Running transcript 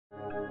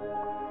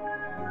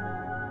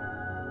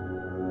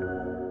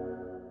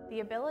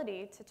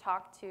ability to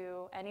talk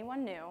to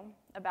anyone new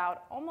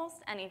about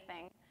almost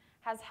anything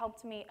has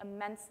helped me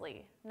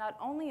immensely, not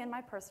only in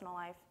my personal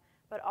life,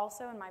 but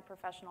also in my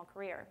professional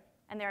career.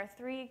 And there are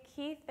 3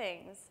 key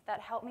things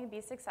that help me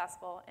be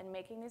successful in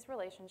making these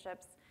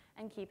relationships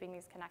and keeping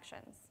these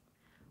connections.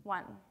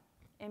 1,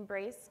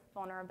 embrace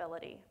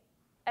vulnerability.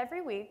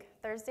 Every week,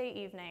 Thursday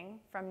evening,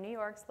 from New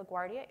York's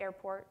LaGuardia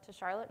Airport to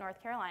Charlotte,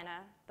 North Carolina,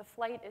 the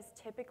flight is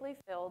typically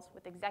filled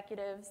with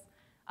executives,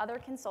 other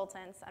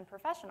consultants, and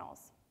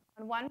professionals.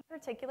 On one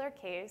particular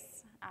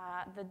case,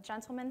 the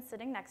gentleman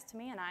sitting next to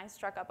me and I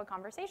struck up a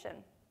conversation.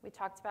 We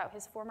talked about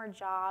his former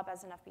job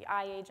as an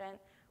FBI agent.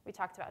 We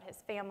talked about his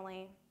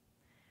family.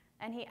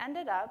 And he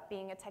ended up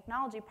being a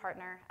technology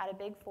partner at a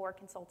Big 4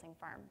 consulting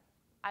firm.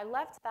 I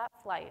left that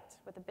flight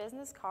with a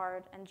business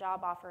card and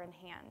job offer in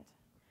hand.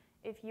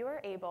 If you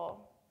are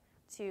able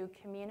to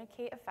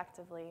communicate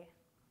effectively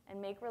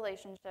and make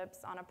relationships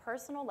on a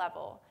personal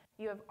level,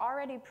 you have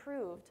already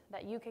proved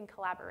that you can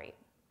collaborate.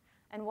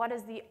 And what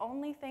is the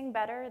only thing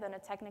better than a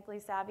technically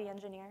savvy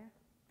engineer?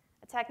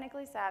 A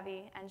technically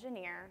savvy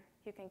engineer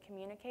who can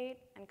communicate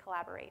and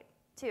collaborate.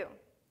 2,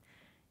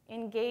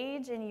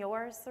 engage in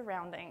your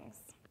surroundings.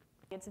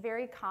 It's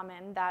very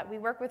common that we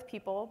work with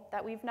people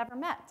that we've never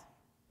met.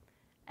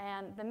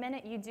 And the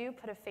minute you do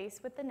put a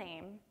face with the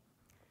name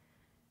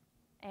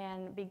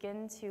and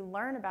begin to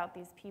learn about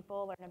these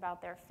people, learn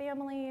about their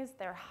families,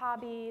 their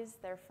hobbies,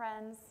 their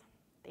friends,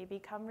 they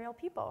become real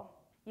people.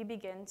 You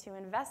begin to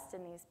invest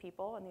in these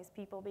people, and these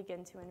people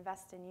begin to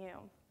invest in you.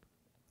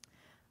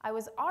 I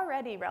was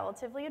already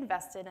relatively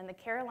invested in the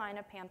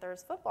Carolina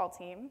Panthers football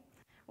team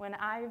when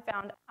I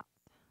found out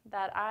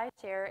that I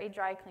share a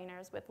dry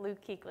cleaners with Luke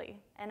Kuechly,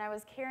 and I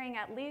was carrying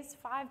at least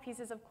 5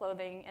 pieces of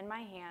clothing in my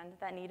hand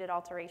that needed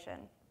alteration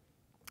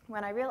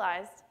when I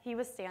realized he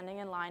was standing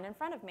in line in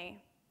front of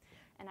me.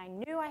 And I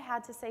knew I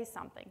had to say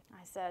something.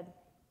 I said,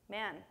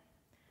 "Man,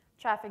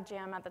 traffic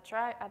jam at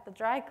the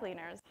dry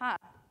cleaners, huh?"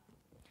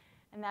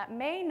 And that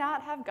may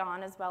not have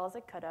gone as well as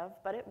it could have,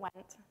 but it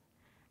went.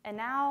 And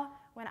now,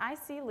 when I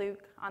see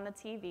Luke on the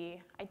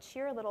TV, I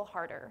cheer a little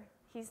harder.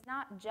 He's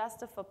not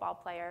just a football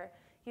player,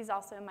 he's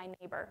also my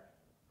neighbor.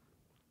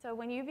 So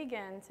when you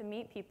begin to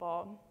meet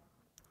people,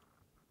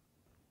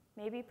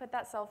 maybe put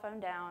that cell phone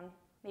down,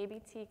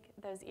 maybe take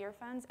those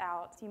earphones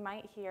out. You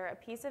might hear a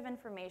piece of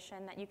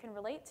information that you can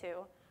relate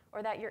to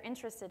or that you're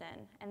interested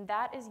in, and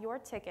that is your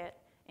ticket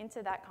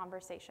into that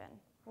conversation.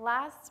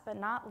 Last but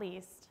not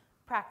least,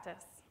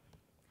 practice.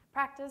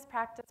 Practice,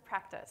 practice,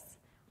 practice.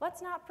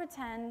 Let's not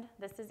pretend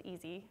this is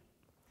easy.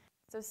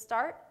 So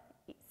start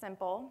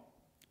simple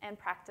and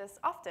practice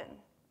often,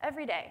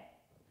 every day.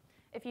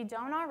 If you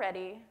don't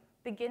already,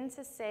 begin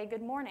to say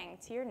good morning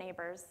to your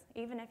neighbors,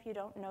 even if you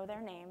don't know their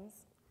names.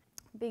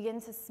 Begin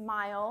to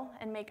smile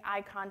and make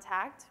eye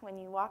contact when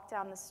you walk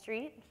down the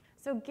street.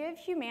 So give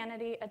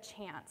humanity a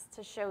chance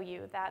to show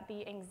you that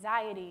the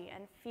anxiety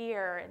and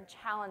fear and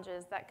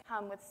challenges that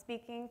come with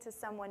speaking to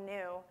someone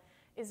new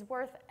is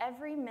worth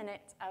every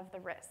minute of the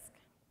risk.